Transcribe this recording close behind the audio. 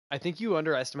I think you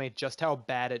underestimate just how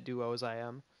bad at duos I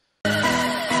am.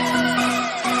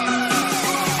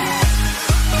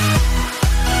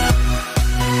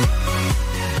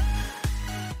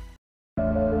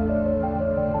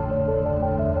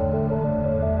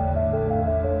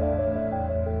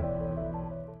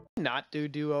 Not do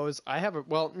duos. I have a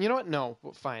well, you know what? No,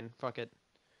 fine, fuck it.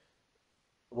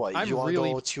 What, I'm you want to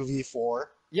really go 2v4?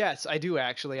 Yes, I do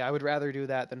actually. I would rather do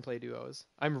that than play duos.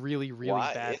 I'm really, really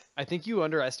bad. Why? I think you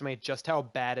underestimate just how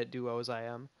bad at duos I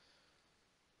am.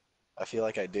 I feel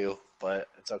like I do, but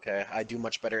it's okay. I do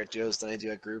much better at duos than I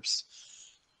do at groups.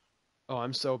 Oh,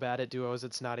 I'm so bad at duos,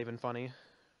 it's not even funny.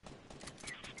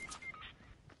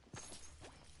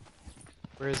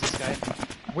 Where is this guy?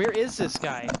 Where is this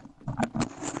guy?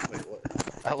 Wait, what?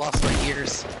 I lost my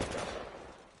ears.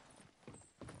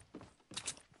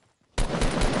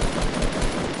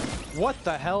 What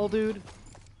the hell, dude?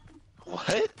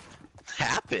 What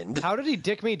happened? How did he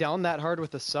dick me down that hard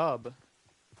with a sub?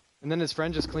 And then his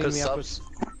friend just cleaned me up with...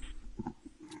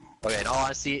 Okay, in all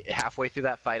honesty, halfway through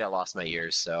that fight, I lost my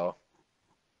ears, so...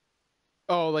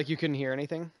 Oh, like you couldn't hear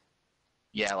anything?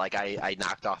 Yeah, like I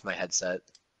knocked off my headset.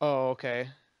 Oh, okay.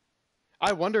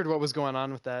 I wondered what was going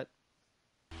on with that.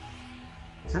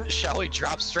 Shall we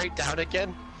drop straight down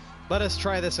again? Let us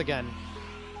try this again.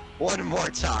 One more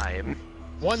time.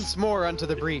 Once more unto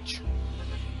the breach.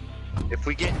 If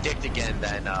we get dicked again,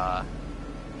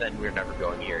 then we're never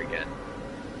going here again.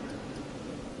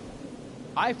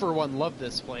 I, for one, love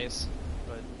this place,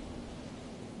 but...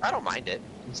 I don't mind it.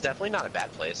 It's definitely not a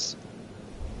bad place.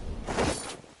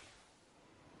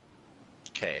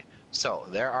 Okay, so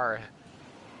there are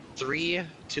 3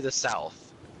 to the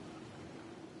south.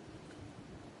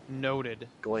 Noted.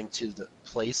 Going to the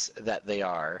place that they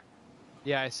are.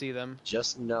 Yeah, I see them.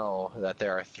 Just know that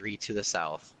there are 3 to the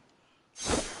south.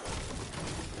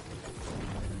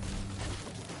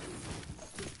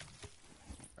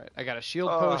 Right, I got a shield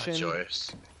potion.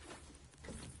 Joyce.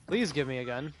 Please give me a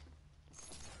gun.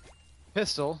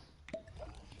 Pistol.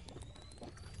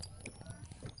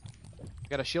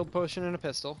 Got a shield potion and a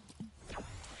pistol.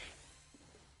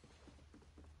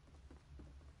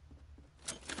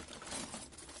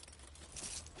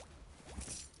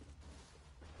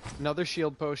 Another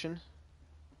shield potion.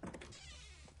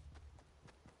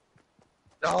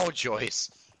 Oh,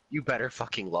 Joyce. You better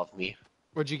fucking love me.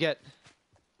 What'd you get?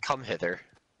 Come hither.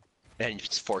 And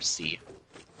just force C.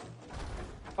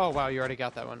 Oh, wow, you already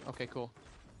got that one. Okay, cool.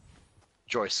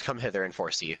 Joyce, come hither and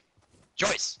force C.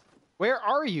 Joyce! Where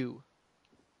are you?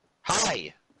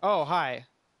 Hi! Oh, hi.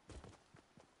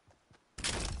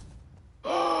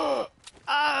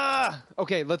 Ah!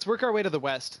 Okay, let's work our way to the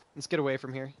west. Let's get away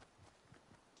from here.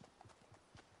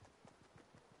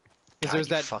 Because there's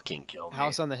that fucking kill me.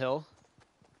 house on the hill.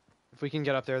 If we can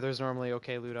get up there, there's normally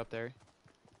okay loot up there.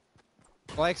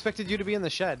 Well, I expected you to be in the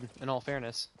shed, in all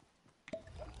fairness.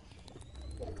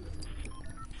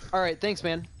 Alright, thanks,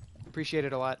 man. Appreciate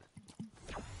it a lot.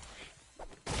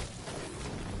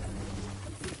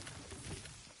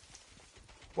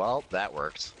 Well, that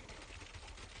worked.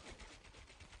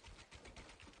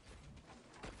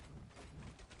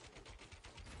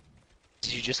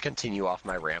 Did you just continue off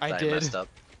my ramp that I messed up?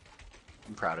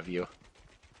 I'm proud of you.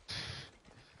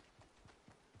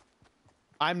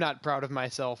 I'm not proud of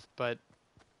myself, but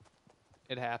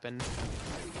it happened.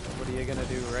 What are you gonna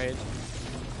do, right?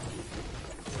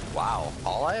 Wow,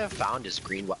 all I have found is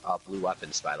blue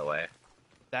weapons, by the way.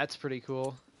 That's pretty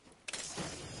cool.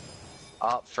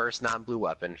 First non-blue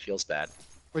weapon, feels bad.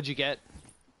 What'd you get?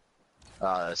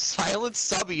 Silent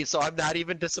subby, so I'm not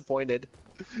even disappointed.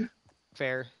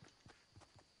 Fair.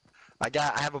 I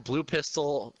have a blue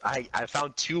pistol. I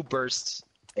found 2 burst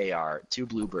AR, 2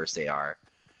 blue burst AR.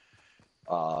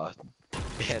 And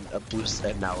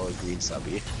now a green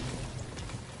subby.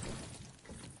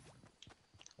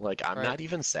 Like, I'm not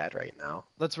even sad right now.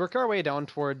 Let's work our way down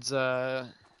towards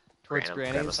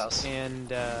Granny's house.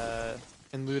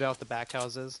 and loot out the back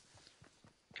houses.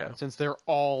 Okay. Since they're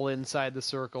all inside the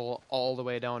circle, all the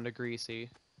way down to Greasy.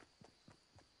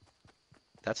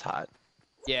 That's hot.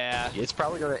 Yeah. It's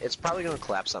probably gonna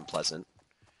collapse on Pleasant.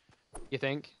 You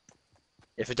think?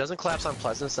 If it doesn't collapse on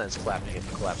Pleasant, then it's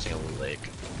collapsing on Blue Lake.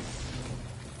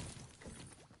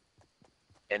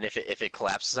 And if it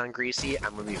collapses on Greasy,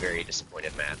 I'm gonna be very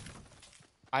disappointed, man.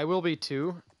 I will be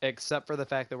too, except for the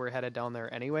fact that we're headed down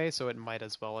there anyway, so it might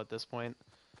as well at this point.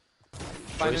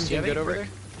 Find anything good over there?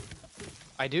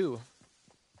 I do.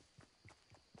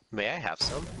 May I have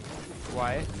some?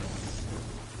 Why?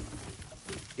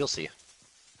 You'll see.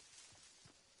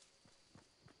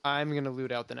 I'm gonna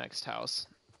loot out the next house.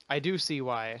 I do see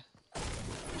why.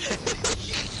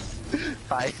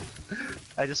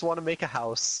 I just want to make a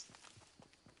house.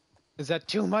 Is that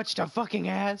too much to fucking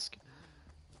ask?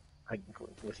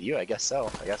 With you, I guess so.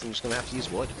 I guess I'm just gonna have to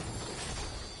use wood.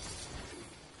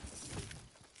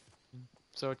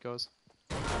 So it goes.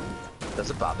 Does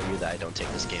it bother you that I don't take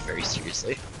this game very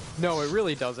seriously? No, it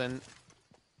really doesn't.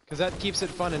 Because that keeps it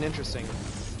fun and interesting.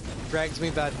 Drags me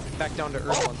back down to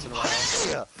earth once in a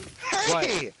while.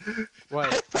 Hey!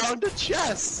 What? I found a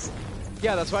chest!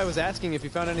 Yeah, that's why I was asking if you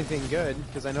found anything good,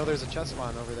 because I know there's a chest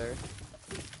spawn over there.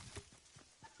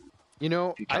 You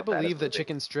know, I believe that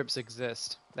chicken strips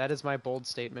exist. That is my bold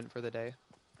statement for the day.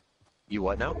 You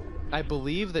what now? I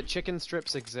believe that chicken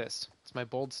strips exist. It's my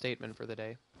bold statement for the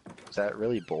day. Is that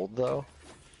really bold, though?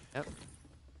 Yep.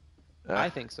 I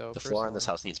think so. The floor on this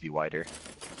house needs to be wider.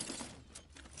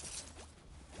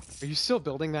 Are you still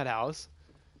building that house?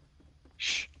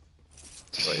 Shh.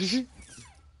 Joyce.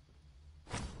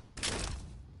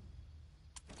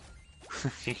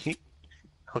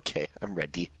 Okay, I'm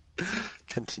ready.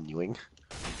 Continuing.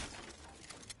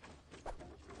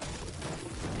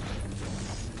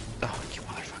 Oh, you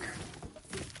motherfucker.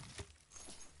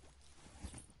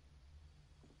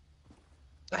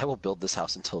 I will build this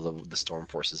house until the storm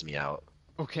forces me out.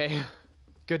 Okay.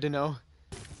 Good to know.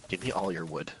 Give me all your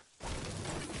wood.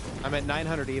 I'm at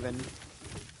 900 even.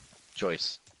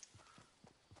 Joyce.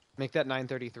 Make that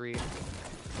 933.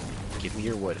 Give me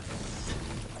your wood.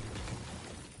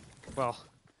 Well,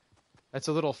 that's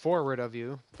a little forward of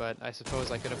you, but I suppose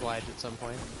I could oblige at some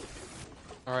point.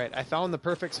 Alright, I found the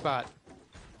perfect spot.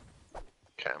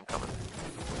 Okay, I'm coming.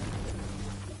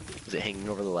 Is it hanging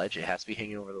over the ledge? It has to be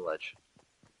hanging over the ledge.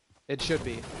 It should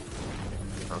be.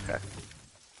 Okay.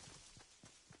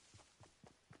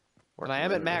 And I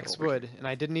am at max wood, and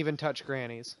I didn't even touch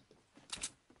Granny's.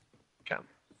 Okay.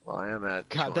 Well, I am at.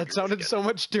 God, that sounded so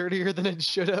much dirtier than it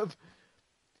should have.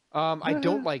 I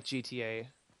don't like GTA.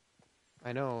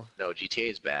 I know. No,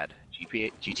 GTA is bad.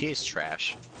 GTA is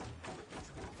trash.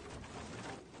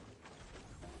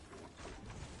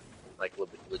 Like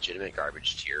legitimate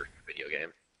garbage tier video game.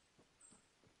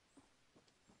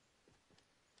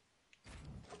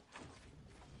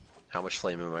 How much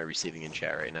flame am I receiving in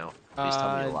chat right now? Please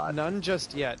tell me a lot. None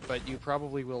just yet, but you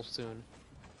probably will soon.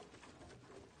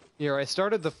 Here, I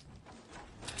started the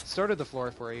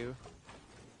floor for you.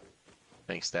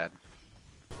 Thanks, Dad.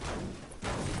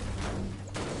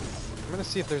 I'm gonna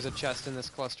see if there's a chest in this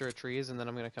cluster of trees, and then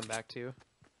I'm gonna come back to you.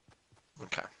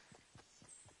 Okay.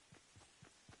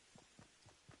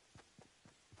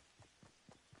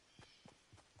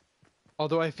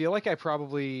 Although I feel like I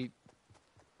probably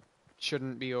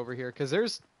shouldn't be over here, because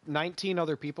there's 19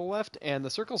 other people left, and the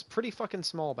circle's pretty fucking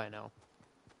small by now.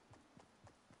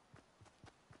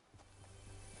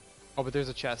 Oh, but there's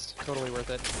a chest. Totally worth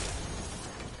it.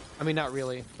 I mean, not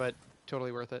really, but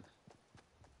totally worth it.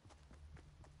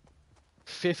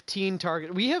 15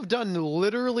 target. We have done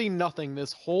literally nothing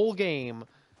this whole game,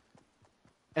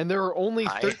 and there are only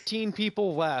 13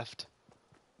 people left.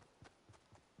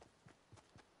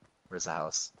 Where's the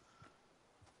house?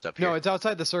 It's up here. No, it's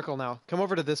outside the circle now. Come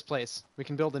over to this place. We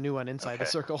can build a new one inside the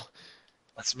circle.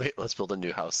 Let's build a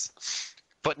new house.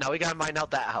 But now we gotta mine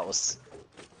out that house.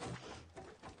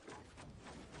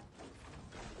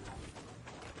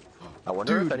 I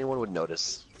wonder if anyone would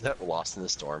notice that lost in the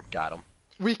storm. Got him.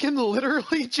 We can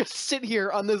literally just sit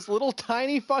here on this little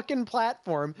tiny fucking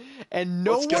platform, and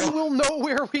no one will know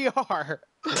where we are.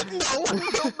 No one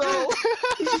will know.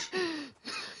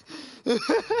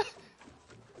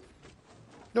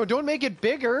 No, don't make it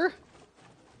bigger.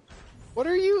 What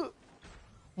are you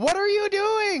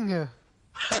doing?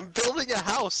 I'm building a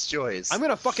house, Joyce. I'm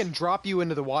gonna fucking drop you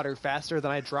into the water faster than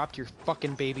I dropped your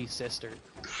fucking baby sister.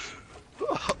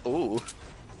 Ooh.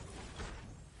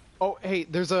 Oh, hey,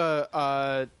 there's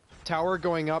a tower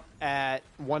going up at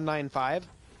 195.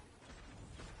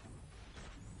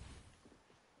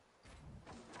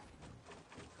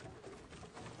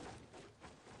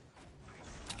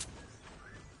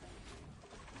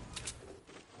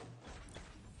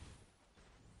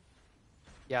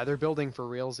 Yeah, they're building for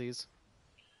realsies.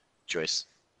 Joyce,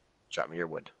 drop me your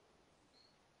wood.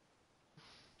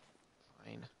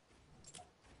 Fine.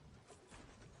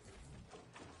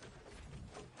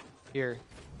 Here.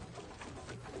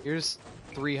 Here's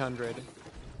 300.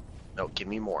 No, give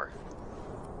me more.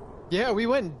 Yeah, we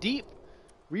went deep.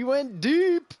 We went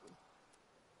deep.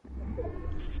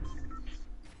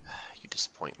 You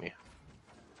disappoint me.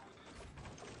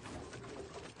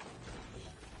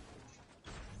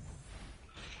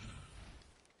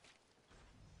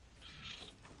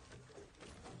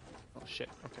 Oh shit,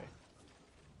 okay.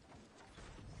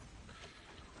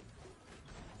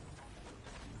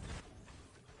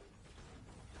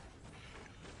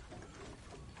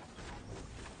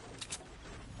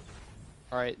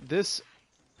 All right, this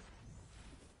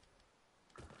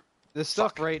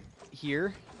stuff right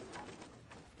here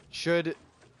should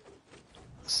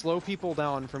slow people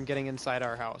down from getting inside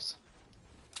our house.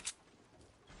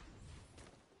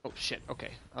 Oh shit.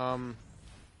 Okay.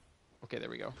 Okay, there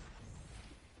we go.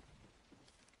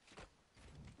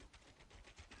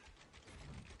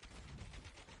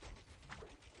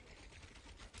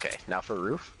 Okay, now for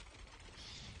roof.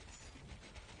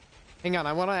 Hang on,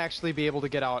 I want to actually be able to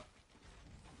get out.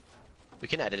 We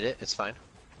can edit it. It's fine.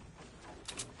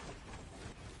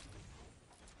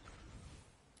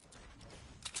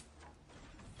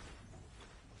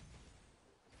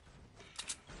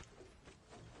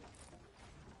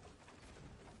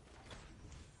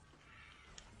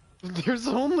 There's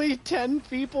only 10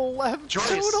 people left Joyce!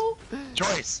 total.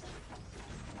 Joyce!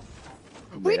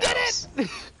 We did it!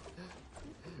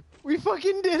 We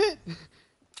fucking did it!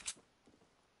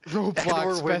 And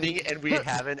Roblox, we're winning, and we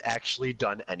haven't actually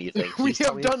done anything. We Please tell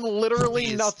have me- done literally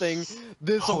please- nothing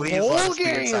this whole please let us be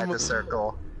game. inside the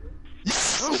circle. We're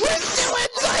still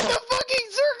inside the fucking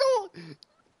circle.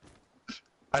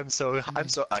 I'm so.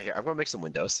 Here, I'm gonna make some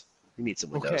windows. We need some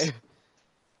windows. Okay.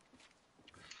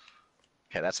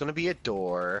 Okay, that's gonna be a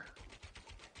door.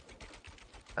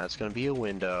 That's gonna be a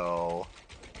window.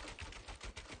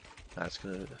 That's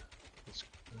gonna.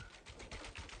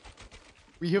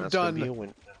 We have That's gonna be a done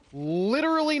window.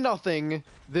 literally nothing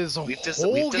this whole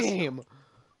game.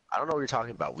 I don't know what you're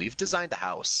talking about. We've designed the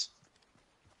house.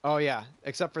 Oh yeah,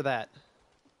 except for that.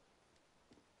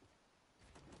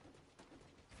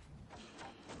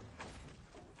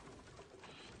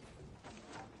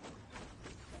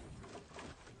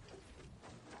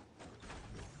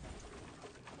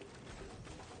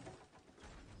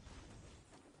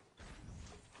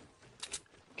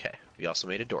 Okay, we also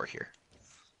made a door here.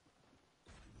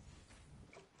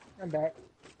 I'm back.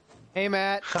 Hey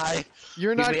Matt, Hi.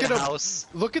 you're we not made a gonna house.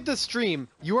 look at the stream.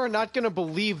 You are not gonna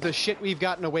believe the shit we've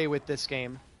gotten away with this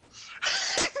game.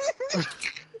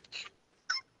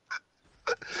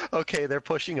 Okay, they're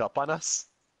pushing up on us.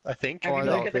 I think. Have you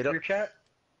no, looked at the group chat?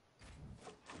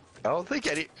 I don't think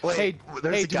any. Wait, Hey,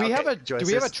 there's hey, a do guy- we have a okay, Joyce, do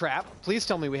we have a there's- trap? Please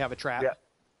tell me we have a trap. Yeah.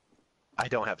 I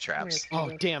don't have traps. Oh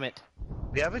damn it.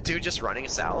 We have a dude just running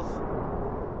south.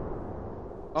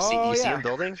 Oh you see yeah. him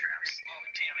building?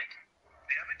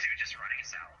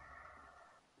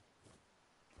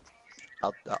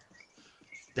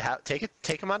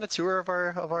 Take him on a tour of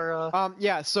our.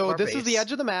 Yeah. So our this is the base.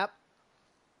 edge of the map,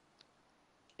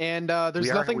 and there's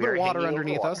nothing we but are water hanging over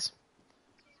underneath water. us.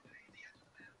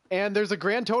 And there's a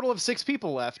grand total of 6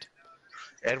 people left.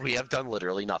 And we have done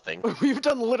literally nothing. We've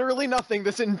done literally nothing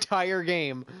this entire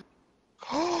game.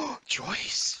 Oh,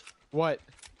 Joyce! What?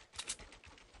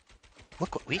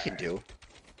 Look what we can do.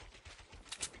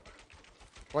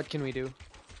 What can we do?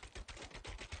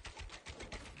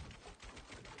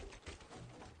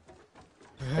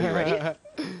 Are you ready?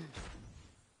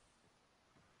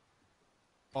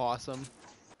 Awesome.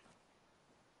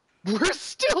 We're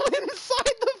still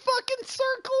inside the fucking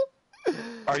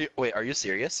circle! Are you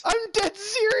serious? I'm dead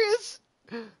serious!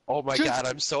 Oh my Just- god,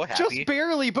 I'm so happy. Just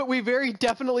barely, but we very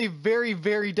definitely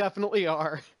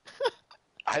are.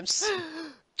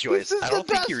 Joyce, This is I the don't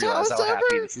think you best realize house how happy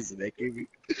ever. this is making me.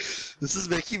 This is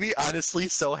making me honestly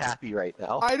so happy right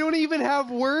now. I don't even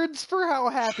have words for how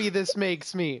happy this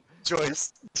makes me.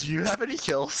 Joyce, do you have any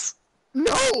kills?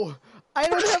 No! I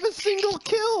don't have a single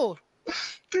kill!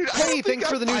 Dude, I Hey, don't think thanks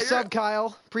for I'm the new fired. sub,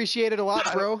 Kyle. Appreciate it a lot,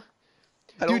 I bro.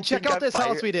 I don't Dude, check think out I'm this house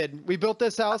fired. we did. We built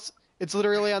this house. It's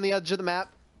literally on the edge of the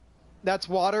map. That's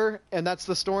water, and that's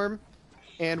the storm.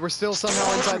 And we're still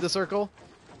somehow inside the circle.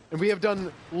 And we have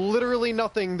done literally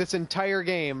nothing this entire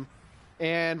game.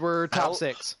 And we're top How-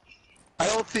 6. I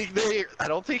don't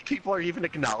think people are even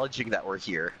acknowledging that we're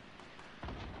here.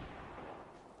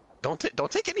 Don't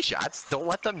take any shots. Don't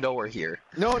let them know we're here.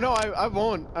 No, I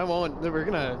won't. I won't. We're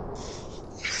gonna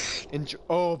enjoy.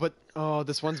 Oh,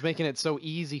 this one's making it so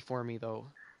easy for me, though.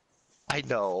 I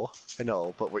know,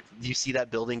 but you see that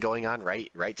building going on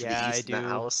right to Yeah, the I east in that do.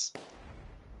 house?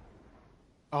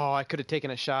 Oh, I could have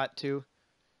taken a shot, too.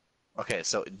 Okay,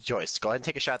 so Joyce, go ahead and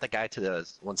take a shot at that guy to the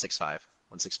 165.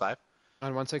 165? On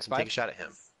Take a 165? shot at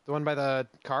him. The one by the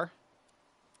car?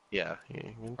 Yeah, you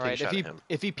can take a Alright, shot at him.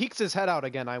 if he peeks his head out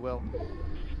again, I will.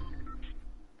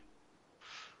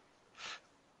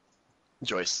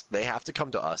 Joyce, they have to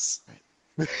come to us.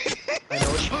 I know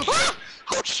it.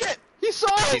 Oh shit! He saw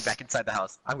I'm us! back inside the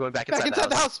house. I'm going back Back inside, inside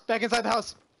the house! Back inside the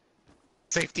house!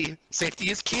 Safety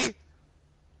is key.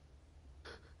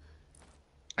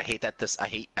 I hate that. I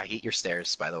hate your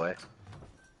stairs. By the way.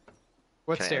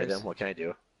 What Can I stairs? edit them? What can I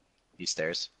do? These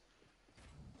stairs.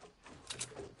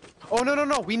 Oh, no, no,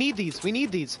 no. We need these. We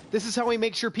need these. This is how we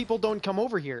make sure people don't come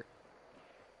over here.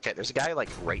 Okay, there's a guy like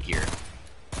right here.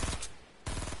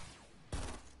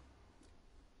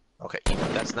 Okay,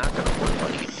 that's not gonna work,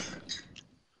 buddy.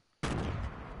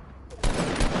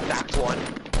 Knocked one.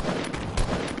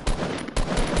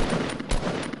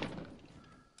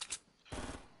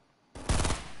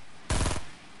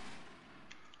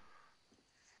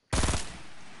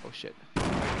 Oh, shit. I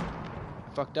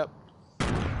fucked up.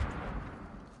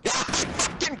 Yeah, I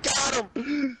fucking got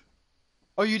him!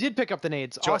 Oh, you did pick up the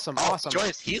nades. Awesome, awesome.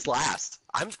 Joyce, he's last.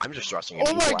 I'm just rushing him.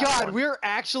 Oh He's the my last god, one. we're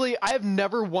actually... I have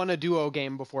never won a duo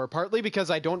game before, partly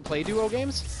because I don't play duo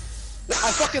games.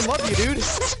 I fucking love you, dude.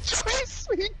 Joyce,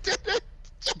 we did it!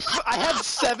 I had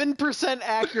 7%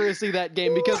 accuracy that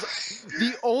game because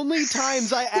the only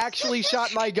times I actually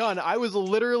shot my gun, I was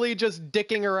literally just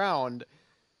dicking around.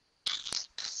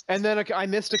 And then I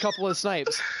missed a couple of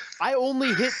snipes. I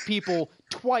only hit people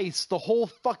twice the whole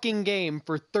fucking game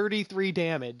for 33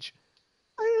 damage.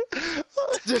 Oh,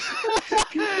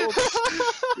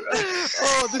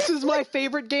 this is my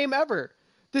favorite game ever.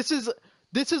 This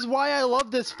is why I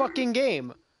love this fucking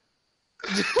game.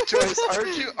 Joyce,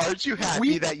 aren't you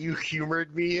happy that you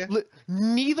humored me?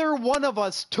 Neither one of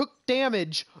us took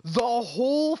damage the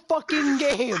whole fucking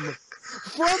game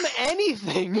from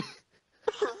anything.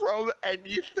 From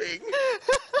anything.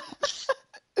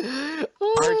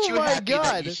 Oh Aren't you my happy god.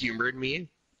 that you humored me?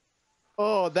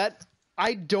 Oh, that...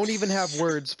 I don't even have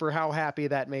words for how happy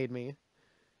that made me.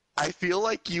 I feel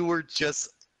like you were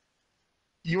just...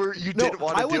 You didn't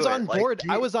want to do it. I was on board.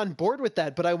 Like, I was on board with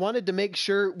that, but I wanted to make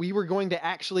sure we were going to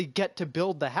actually get to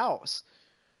build the house.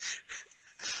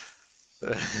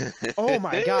 Oh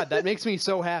my god, that makes me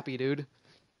so happy, dude.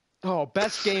 Oh,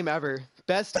 best game ever.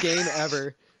 Best game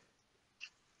ever.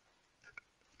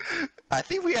 I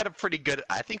think we had a pretty good...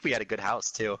 I think we had a good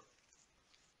house, too.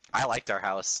 I liked our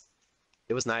house.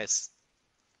 It was nice.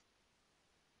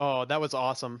 Oh, that was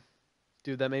awesome.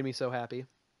 Dude, that made me so happy.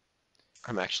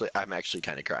 I'm actually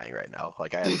kind of crying right now.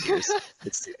 Like, I have tears.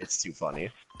 It's too funny.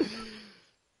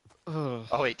 Ugh.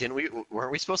 Oh, wait,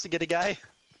 weren't we supposed to get a guy?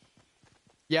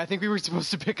 Yeah, I think we were supposed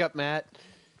to pick up Matt.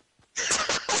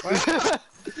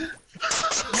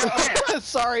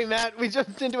 Sorry, Matt. We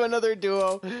jumped into another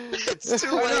duo. It's too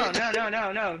Oh, late.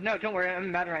 no, don't worry,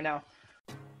 I'm mad right now.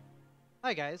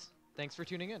 Hi guys, thanks for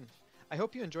tuning in. I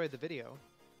hope you enjoyed the video.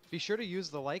 Be sure to use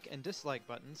the like and dislike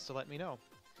buttons to let me know.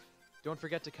 Don't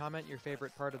forget to comment your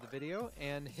favorite part of the video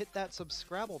and hit that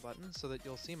subscribe button so that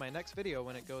you'll see my next video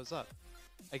when it goes up.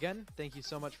 Again, thank you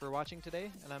so much for watching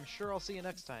today, and I'm sure I'll see you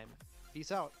next time.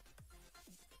 Peace out.